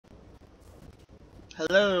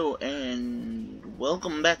Hello and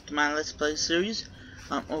welcome back to my Let's Play series.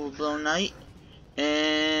 I'm Overblown Knight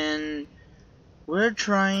and we're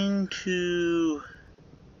trying to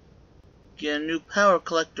get a new power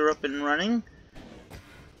collector up and running,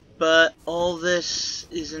 but all this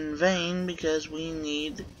is in vain because we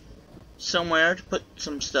need somewhere to put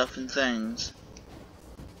some stuff and things.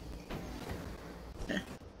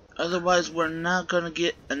 Otherwise we're not gonna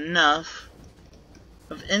get enough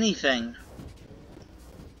of anything.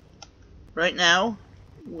 Right now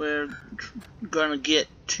we're gonna get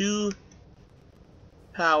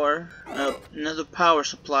another power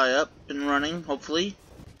supply up and running, hopefully.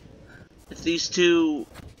 If these two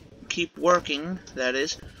keep working, that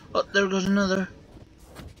is. Oh, there goes another.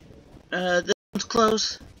 This one's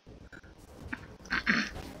close.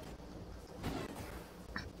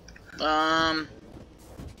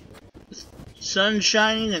 Sun's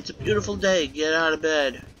shining, it's a beautiful day. Get out of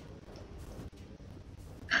bed.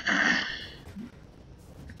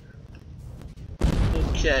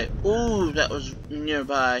 Okay. Ooh, that was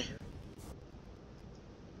nearby.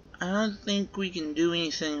 I don't think we can do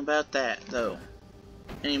anything about that, though,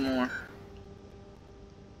 anymore.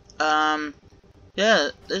 Yeah,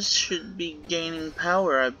 this should be gaining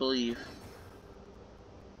power, I believe.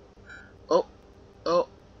 Oh,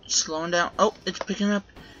 slowing down. Oh, it's picking up.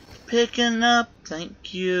 Picking up.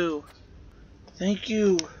 Thank you. Thank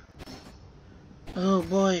you. Oh,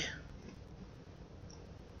 boy.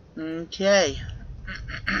 Okay.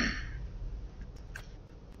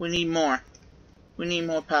 We need more. We need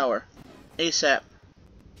more power. ASAP.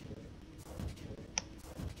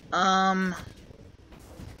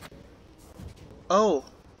 Oh.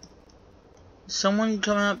 Someone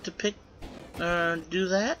coming up to do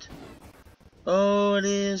that? Oh, it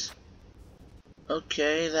is.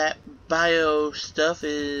 Okay, that bio stuff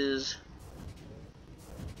is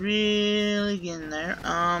really getting there.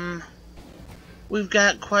 We've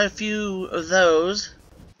got quite a few of those,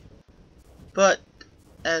 but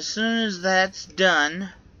as soon as that's done,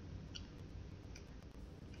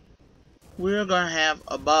 we're gonna have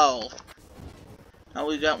a ball. Now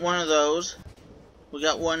we got one of those. We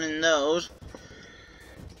got one in those.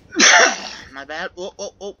 My bad.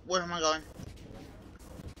 Oh, where am I going?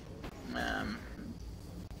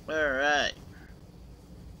 Alright.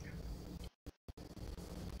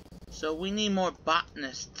 So we need more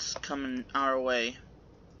botanists coming our way.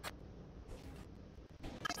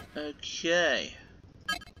 Okay.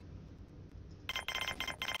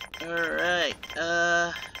 Alright,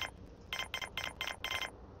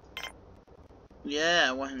 yeah,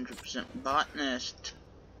 100% botanist.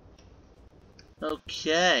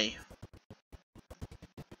 Okay.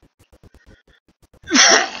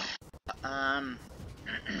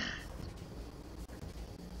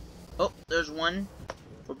 Oh, there's one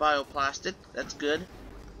for bioplastic. That's good.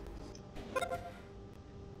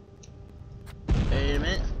 Wait a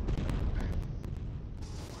minute.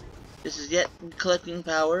 This is yet collecting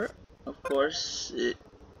power. Of course, it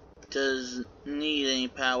doesn't need any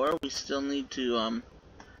power. We still need to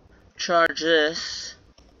charge this,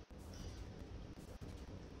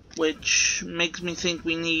 which makes me think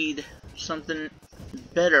we need something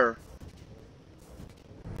better.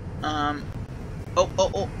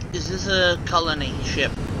 Oh, is this a colony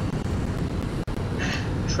ship?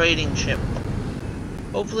 Trading ship.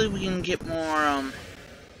 Hopefully we can get more,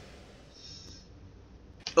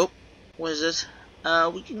 oh, what is this?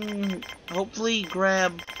 We can hopefully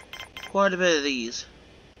grab quite a bit of these.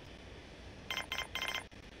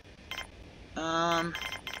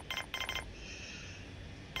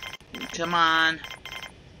 Come on.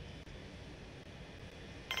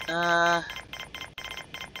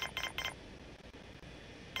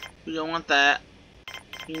 We don't want that.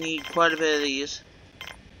 We need quite a bit of these.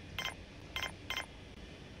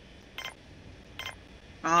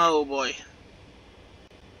 Oh boy.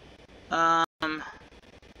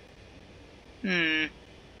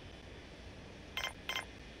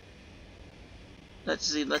 Let's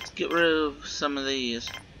see, let's get rid of some of these.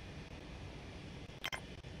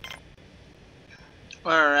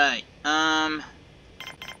 Alright,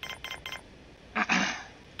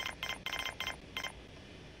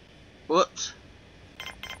 whoops.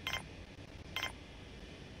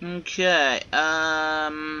 Okay,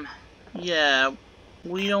 yeah,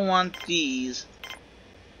 we don't want these.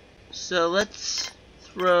 So let's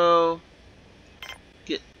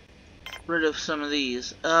get rid of some of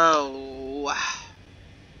these. Oh,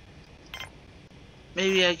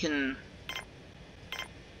 maybe I can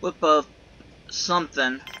whip up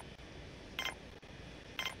something.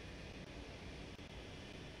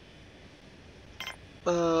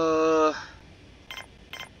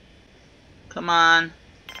 Come on.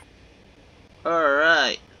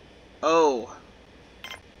 Alright. Oh.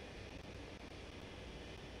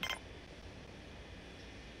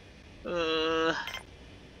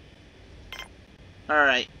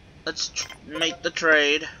 Alright. Let's make the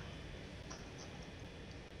trade.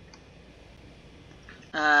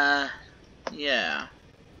 Yeah.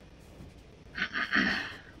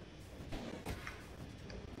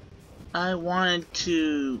 I wanted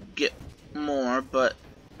to get more, but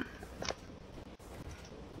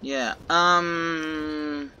yeah.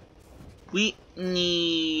 We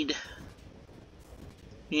immediately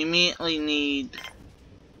need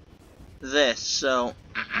this, so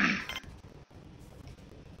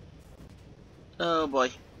oh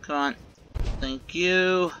boy, come on. Thank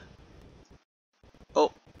you.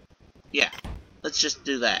 Oh, yeah. Let's just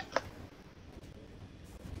do that.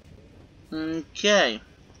 Okay.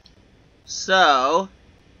 So,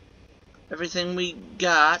 everything we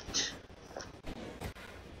got,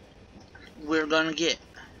 we're gonna get.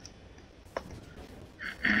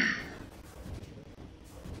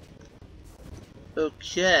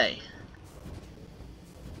 Okay.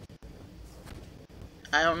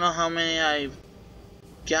 I don't know how many I've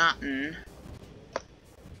gotten,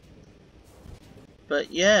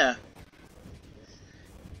 but yeah.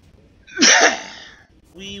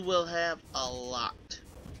 We will have a lot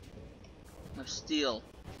of steel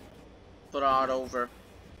brought over.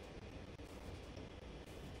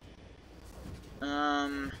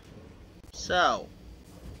 So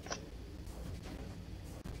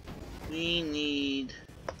we need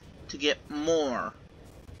to get more.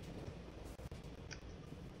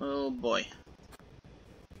 Oh boy.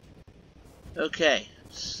 Okay,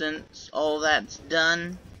 since all that's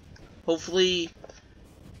done, hopefully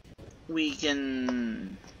we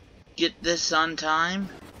can get this on time.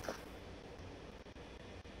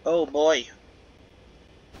 Oh boy.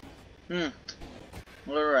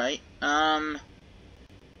 Alright,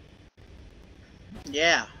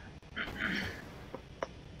 yeah.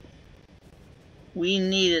 We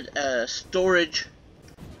needed a storage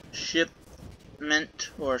shipment,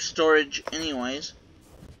 or storage anyways.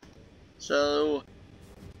 So,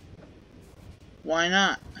 why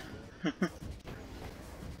not?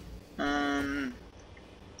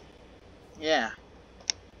 Yeah.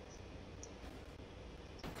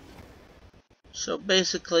 So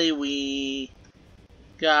basically we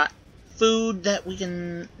got food that we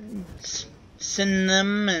can send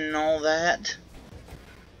them and all that.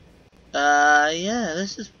 Yeah,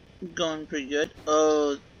 this is going pretty good.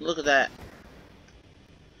 Oh, look at that.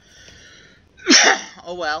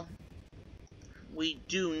 Oh well. We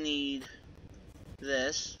do need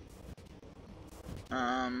this.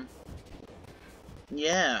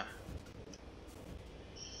 Yeah.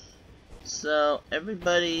 So,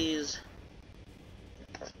 everybody's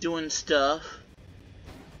doing stuff.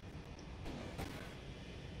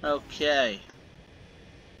 Okay.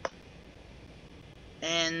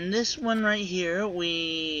 And this one right here,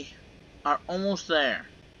 we are almost there.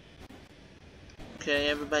 Okay,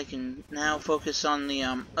 everybody can now focus on the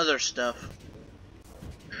other stuff.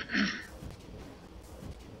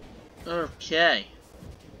 Okay.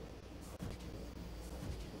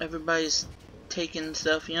 Everybody's taking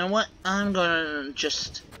stuff. You know what? I'm gonna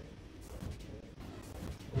just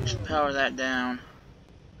power that down.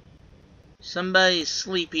 Somebody's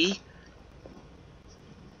sleepy.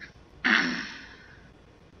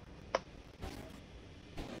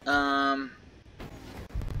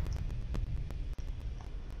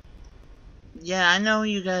 Yeah, I know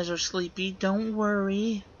you guys are sleepy. Don't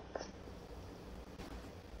worry.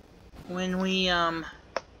 When we,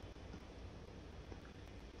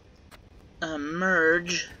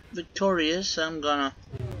 emerge victorious, I'm gonna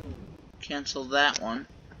cancel that one.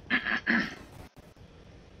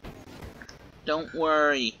 Don't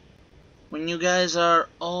worry. When you guys are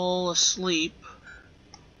all asleep,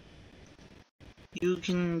 you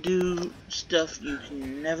can do stuff you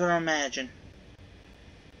can never imagine.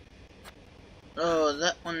 Oh,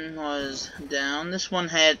 that one was down. This one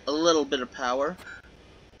had a little bit of power.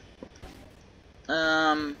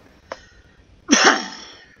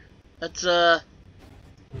 Let's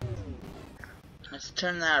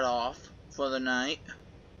turn that off for the night.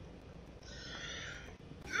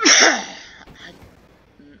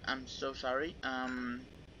 I'm so sorry.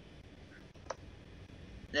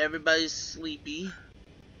 Everybody's sleepy,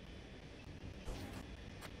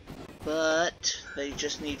 but they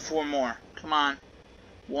just need 4 more. Come on.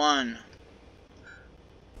 1.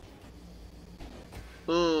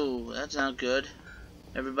 Ooh, that's not good.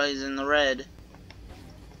 Everybody's in the red.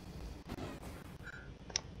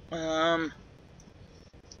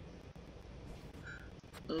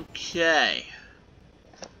 Okay.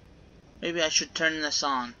 Maybe I should turn this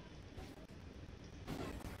on.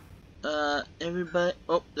 Everybody...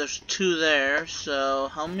 Oh, there's 2 there, so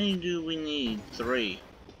how many do we need? 3.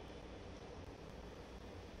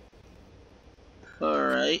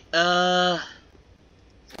 Alright, turn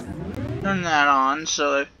that on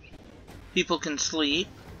so people can sleep.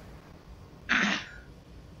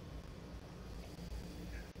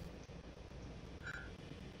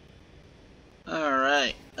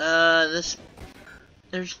 Alright, there's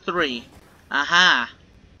 3. Aha!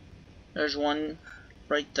 There's 1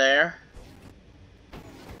 right there.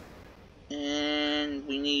 And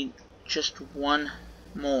we need just 1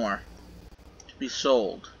 more to be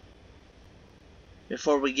sold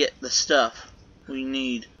before we get the stuff we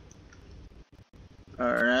need.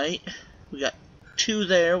 Alright, we got 2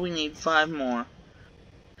 there, we need 5 more.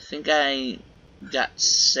 I think I got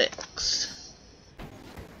 6.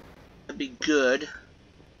 That'd be good.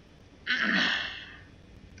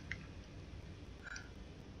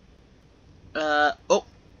 Oh!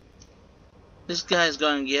 This guy's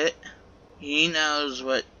gonna get it. He knows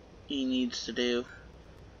what he needs to do.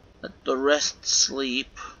 Let the rest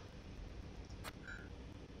sleep.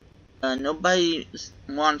 Nobody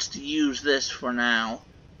wants to use this for now.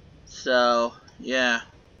 So, yeah.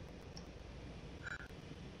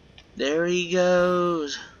 There he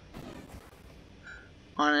goes.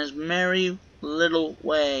 On his merry little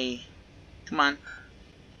way. Come on.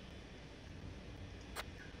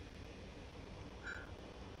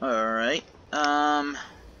 Alright.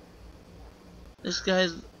 This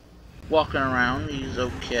guy's walking around. He's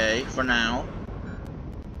okay for now.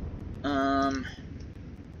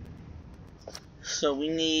 So we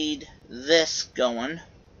need this going.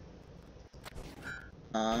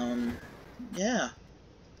 Yeah.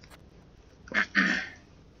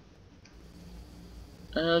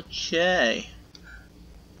 Okay.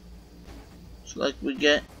 It's like we're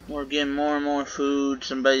getting more and more food.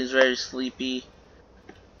 Somebody's very sleepy.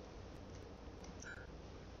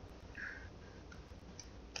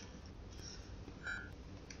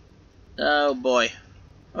 Oh boy.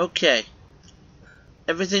 Okay.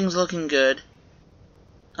 Everything's looking good.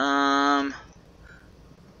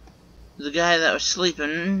 The guy that was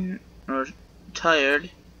sleeping or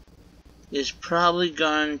tired is probably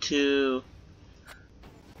going to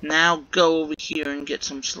now go over here and get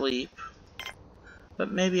some sleep.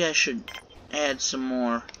 But maybe I should add some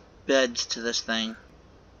more beds to this thing.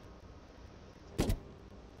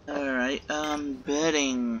 Alright,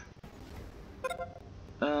 bedding.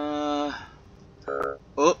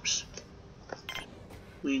 Oops.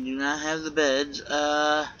 We do not have the beds.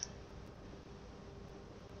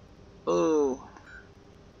 Oh.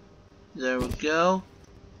 There we go.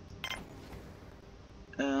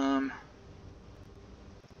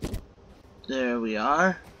 There we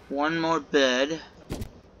are. 1 more bed.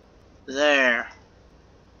 There.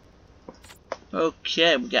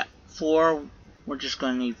 Okay, we got 4. We're just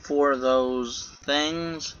gonna need 4 of those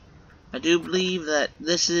things. I do believe that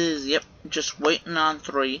this is, yep, just waiting on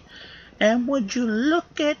 3. And would you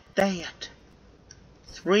look at that?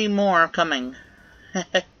 3 more coming.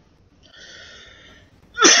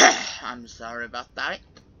 I'm sorry about that.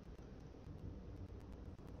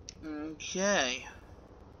 Okay.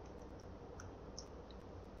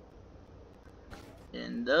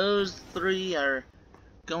 And those 3 are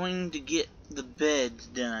going to get the beds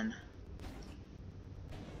done.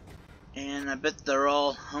 And I bet they're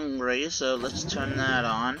all hungry, so let's turn that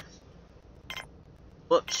on.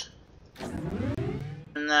 Whoops.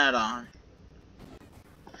 Turn that on.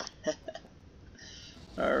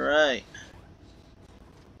 Alright.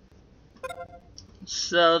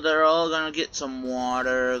 So they're all gonna get some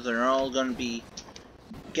water. They're all gonna be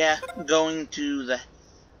going to the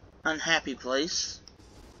unhappy place.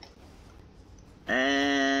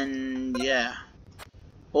 And yeah.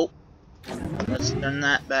 Oh. Let's turn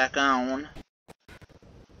that back on.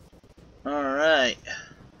 Alright.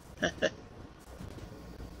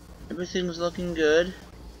 Everything's looking good.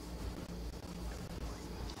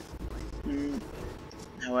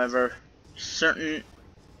 However, certain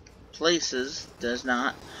places does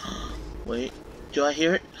not. Wait, do I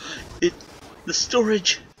hear it? The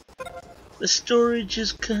storage! The storage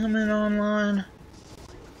is coming online.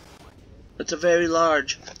 It's a very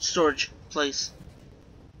large storage place.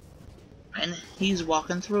 And he's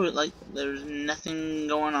walking through it like there's nothing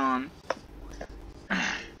going on.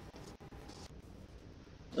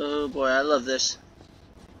 Oh boy, I love this.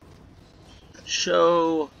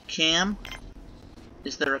 Show cam.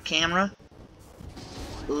 Is there a camera?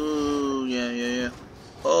 Ooh, yeah.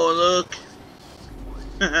 Oh, look.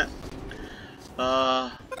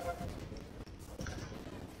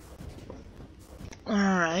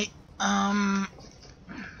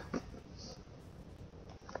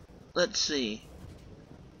 let's see.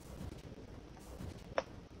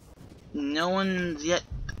 No one's yet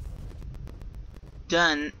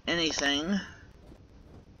done anything.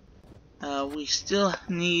 We still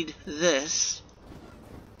need this.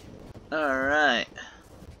 Alright.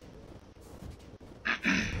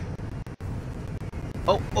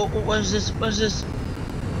 Oh, what is this? What is this?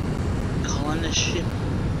 Calling this ship.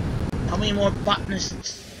 How many more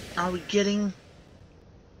botanists are we getting?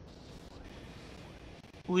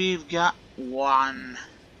 We've got one.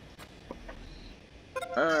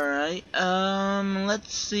 Alright,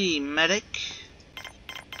 let's see. Medic.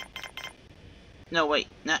 No, wait,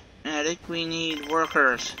 not medic. We need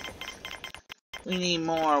workers. We need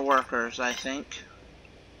more workers, I think.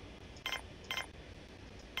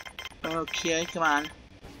 Okay, come on.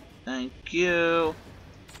 Thank you.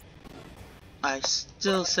 I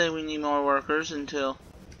still say we need more workers until...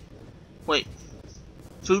 Wait.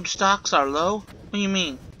 Food stocks are low? What do you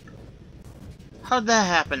mean? How'd that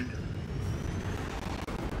happen?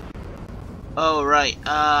 Oh, right.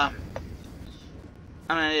 I'm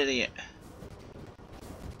an idiot.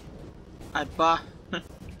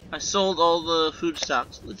 I sold all the food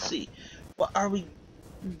stocks. Let's see. What are we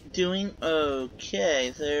doing?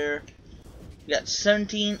 Okay, there. We got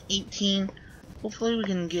 17, 18. Hopefully we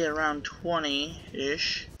can get around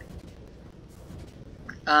 20-ish.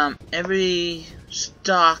 Every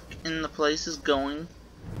stock in the place is going.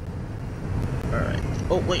 Alright.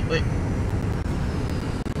 Oh, wait.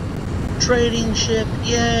 Trading ship.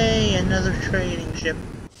 Yay! Another trading ship.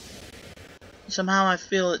 Somehow I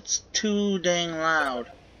feel it's too dang loud.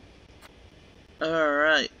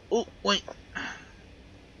 Alright. Oh, wait.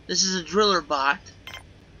 This is a driller bot.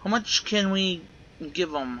 How much can we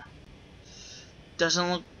give them? Doesn't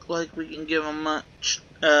look like we can give them much.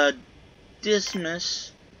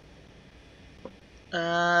 Dismiss.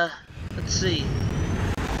 Let's see.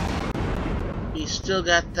 We still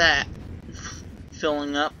got that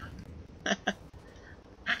filling up.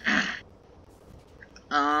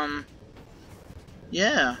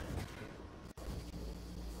 Yeah.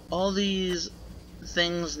 All these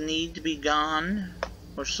things need to be gone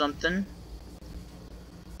or something.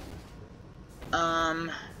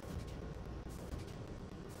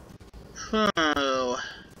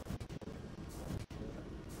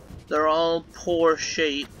 They're all poor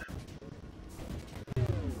shape.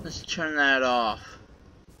 Let's turn that off.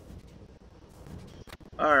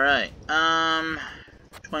 Alright,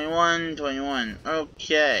 21.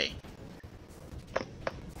 Okay.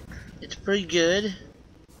 It's pretty good.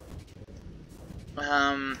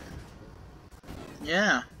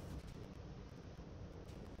 Yeah.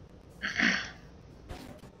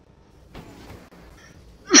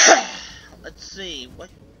 Let's see, what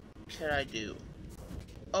could I do?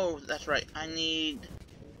 Oh, that's right, I need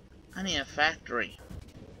a factory.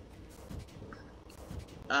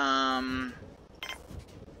 I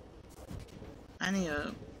need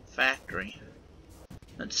a factory.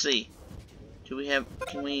 Let's see.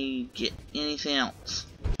 Can we get anything else?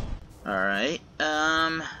 Alright,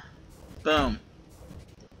 boom.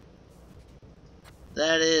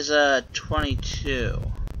 That is, 22.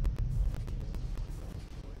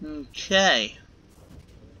 Okay.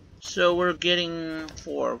 So we're getting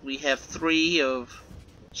 4. We have 3 of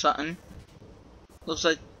something. Looks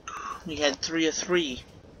like we had 3 of 3.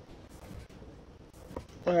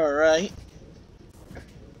 Alright.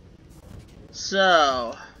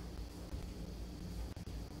 So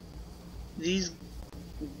these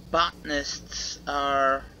botanists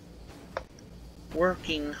are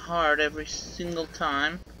working hard every single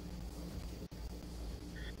time.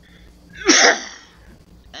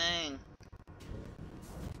 Dang.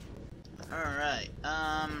 Alright,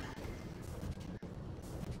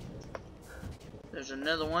 there's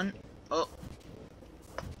another one. Oh,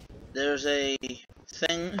 there's a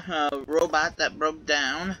thing, robot that broke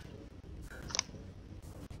down.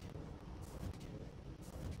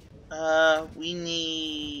 We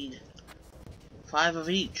need 5 of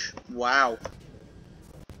each. Wow.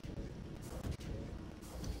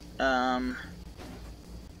 And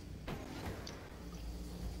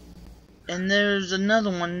there's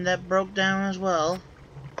another one that broke down as well.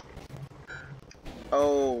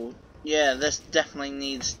 Oh, yeah, this definitely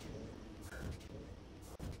needs...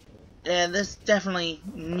 Yeah, this definitely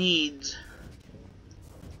needs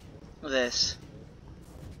this.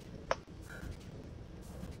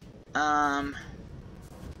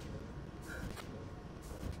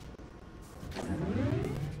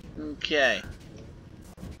 Okay.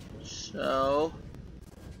 So,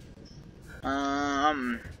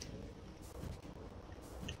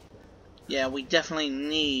 yeah, we definitely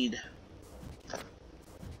need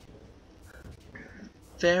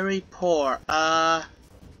Very poor. Yeah,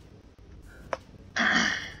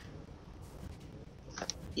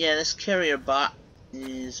 this carrier bot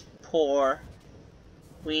is poor.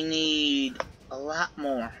 We need a lot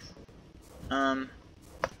more. My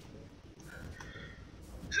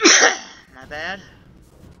bad.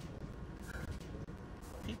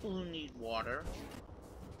 People who need water.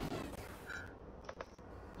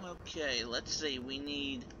 Okay, let's see. We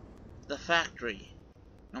need the factory.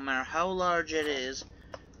 No matter how large it is,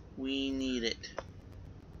 we need it.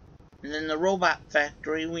 And then the robot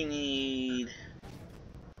factory, we need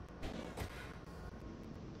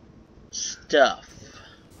stuff.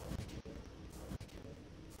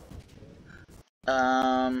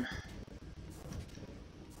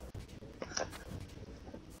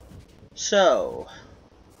 So,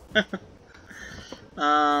 my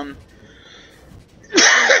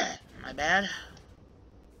bad.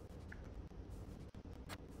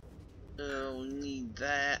 We need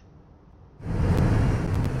that.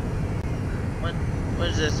 What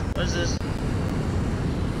is this? What is this?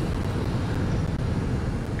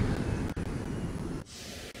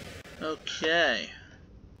 Okay.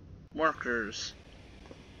 Workers.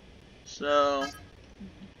 So,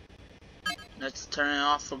 let's turn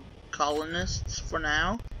off the colonists for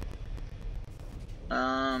now.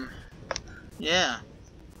 Yeah.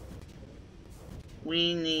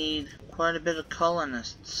 We need quite a bit of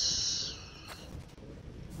colonists.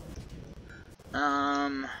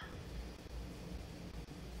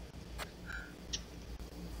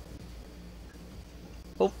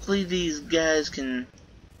 Hopefully these guys can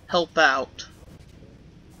help out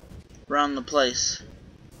around the place.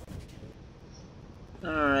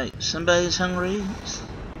 Alright, somebody's hungry.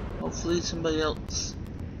 Hopefully somebody else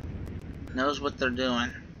knows what they're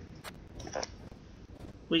doing.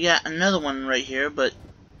 We got another one right here, but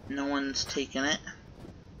no one's taking it.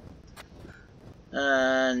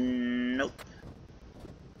 Nope.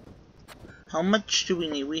 How much do we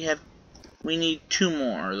need? We need 2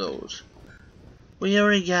 more of those. We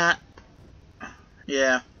already got,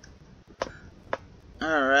 yeah.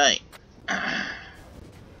 Alright.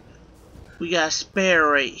 We got a spare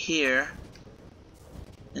right here.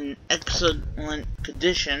 In excellent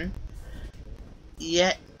condition.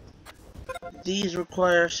 Yet, these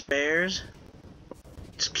require spares.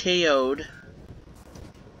 It's KO'd.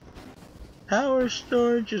 Power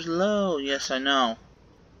storage is low. Yes, I know.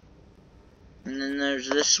 And then there's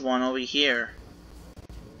this one over here.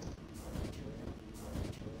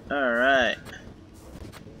 Alright.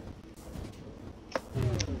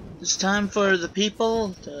 It's time for the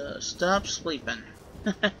people to stop sleeping.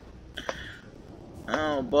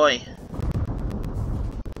 Oh boy.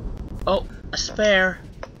 Oh, a spare.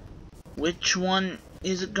 Which one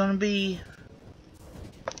is it gonna be?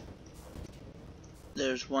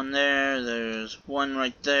 There's one there, there's one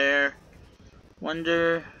right there.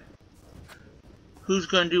 Wonder who's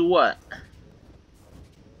gonna do what?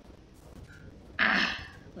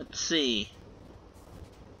 Let's see.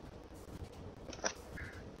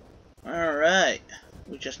 Alright.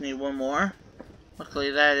 We just need one more.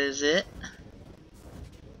 Luckily that is it.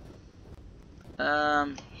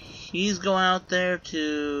 He's going out there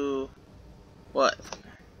to what?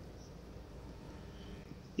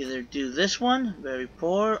 Either do this one, very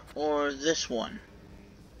poor, or this one.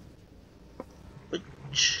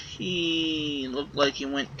 Which he looked like he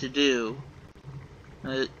went to do.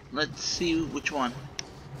 Let's see which one.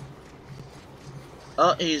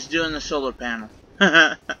 Oh, he's doing the solar panel.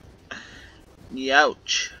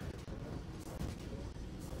 Youch.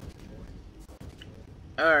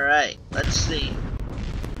 Alright, let's see.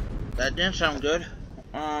 That didn't sound good.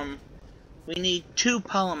 We need 2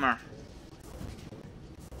 polymer.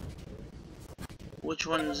 Which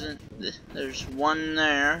one's in this? There's one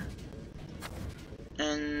there.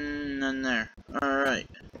 And then there. Alright.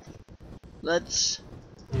 Let's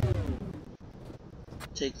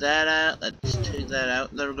take that out. Let's take that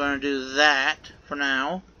out. They're gonna do that for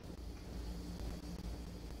now.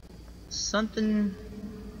 Something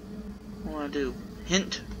I wanna do.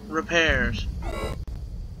 Hint repairs.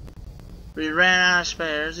 We ran out of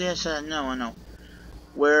spares. Yes, I know.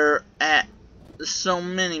 We're at so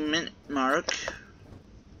many minute mark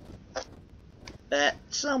that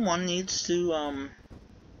someone needs to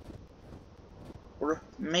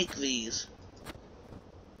make these.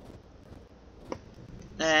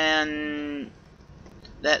 And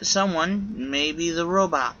that someone may be the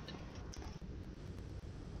robot.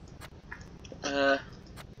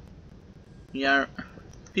 Yeah,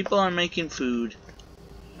 people are making food.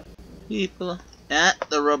 People,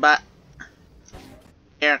 the robot.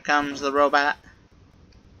 Here comes the robot.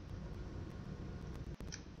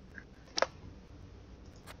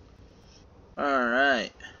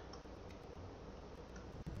 Alright.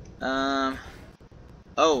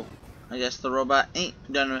 Oh, I guess the robot ain't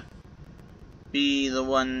gonna be the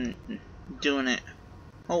one doing it.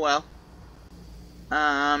 Oh well.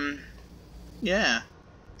 Yeah.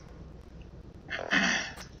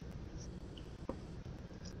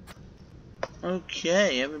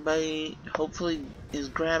 Okay, everybody hopefully is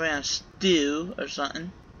grabbing a stew or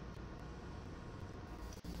something.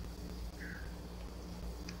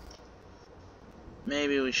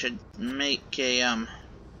 Maybe we should make a,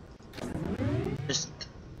 just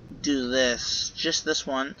do this. Just this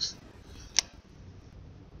once.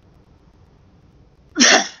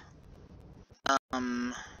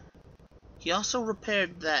 He also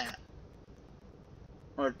repaired that.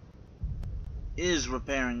 Or is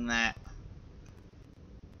repairing that.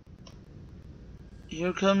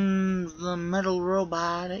 Here comes the metal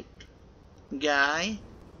robotic guy.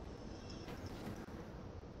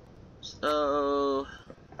 So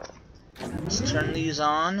let's turn these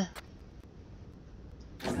on.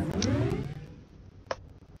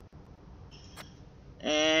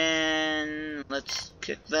 And let's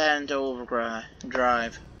kick that into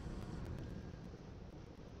overdrive.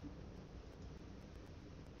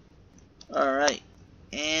 Alright.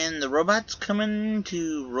 And the robot's coming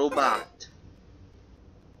to robot.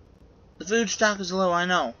 The food stock is low, I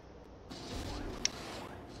know.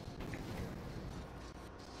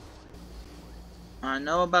 I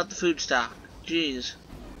know about the food stock. Jeez.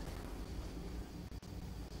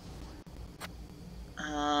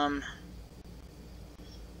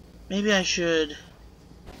 Maybe I should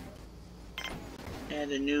add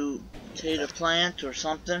a new potato plant or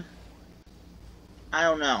something. I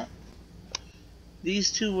don't know.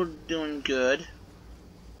 These two were doing good.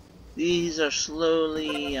 These are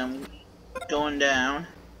slowly going down.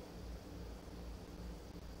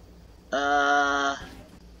 The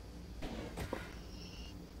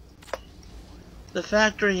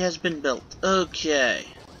factory has been built. Okay.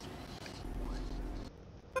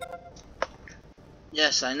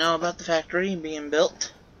 Yes, I know about the factory being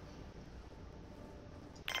built.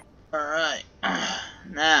 Alright.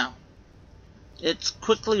 Now, it's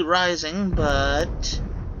quickly rising, but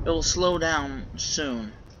it will slow down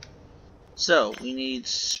soon. So, we need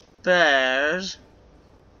spares,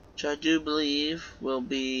 which I do believe will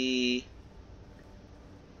be...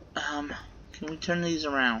 can we turn these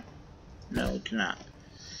around? No, we cannot.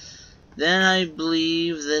 Then I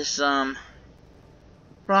believe this,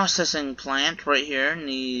 processing plant right here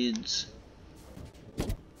needs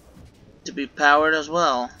to be powered as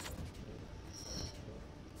well.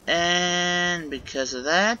 And because of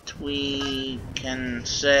that, we can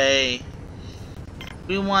say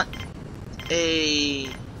we want a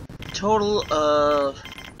total of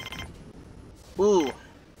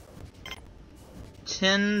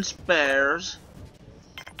 10 spares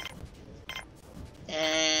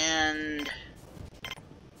and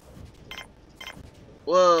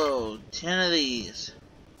 10 of these.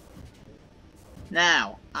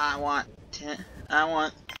 Now I want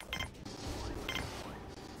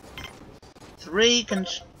 3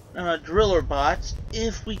 driller bots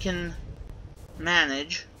if we can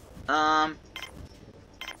manage.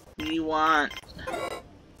 We want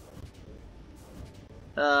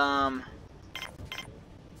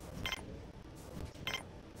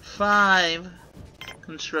 5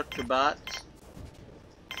 constructor bots,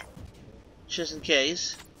 just in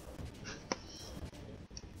case.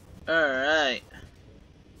 Alright.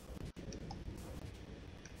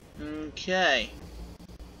 Okay.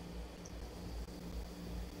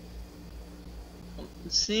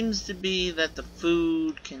 It seems to be that the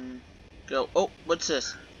food can go... Oh, what's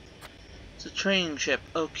this? It's a training ship.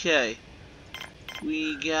 Okay.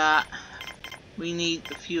 We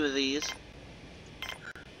need a few of these.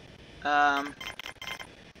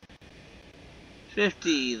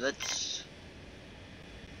 50. Let's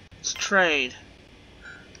trade.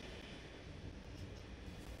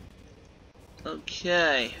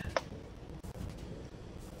 Okay.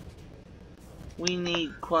 We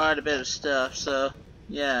need quite a bit of stuff, so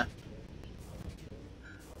yeah.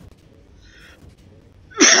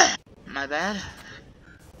 My bad.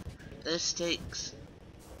 This takes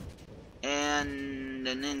and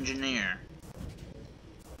an engineer.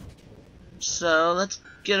 So let's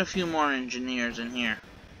get a few more engineers in here.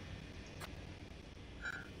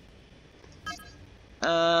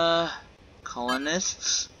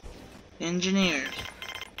 Colonists, engineers.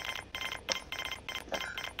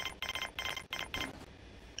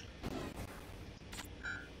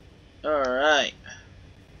 Alright.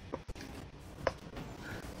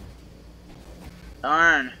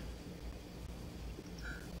 Darn.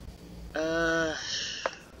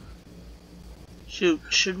 Shoot,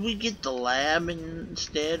 should we get the lab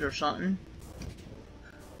instead or something?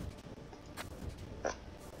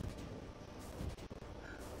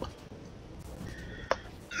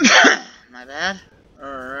 My bad.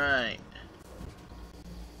 Alright.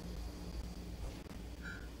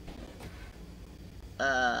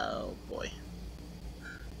 Oh boy.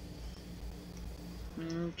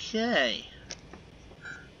 Okay.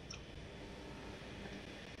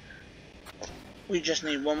 We just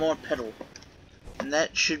need one more pedal. And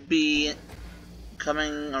that should be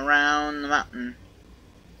coming around the mountain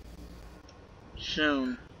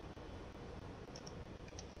soon.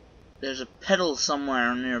 There's a pedal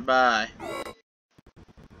somewhere nearby.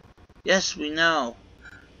 Yes, we know.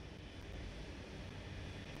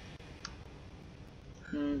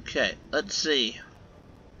 Okay, let's see.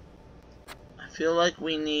 I feel like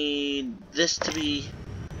we need this to be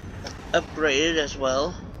upgraded as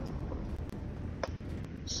well.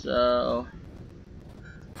 So,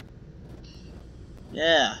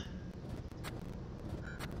 yeah.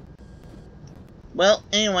 Well,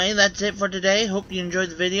 anyway, that's it for today. Hope you enjoyed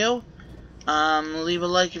the video. Leave a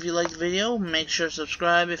like if you liked the video. Make sure to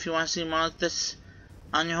subscribe if you want to see more like this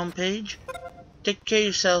on your homepage. Take care of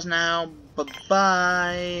yourselves now.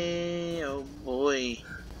 Bye-bye. Oh boy.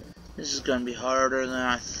 This is gonna be harder than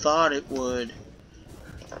I thought it would.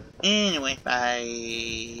 Anyway,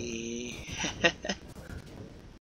 bye.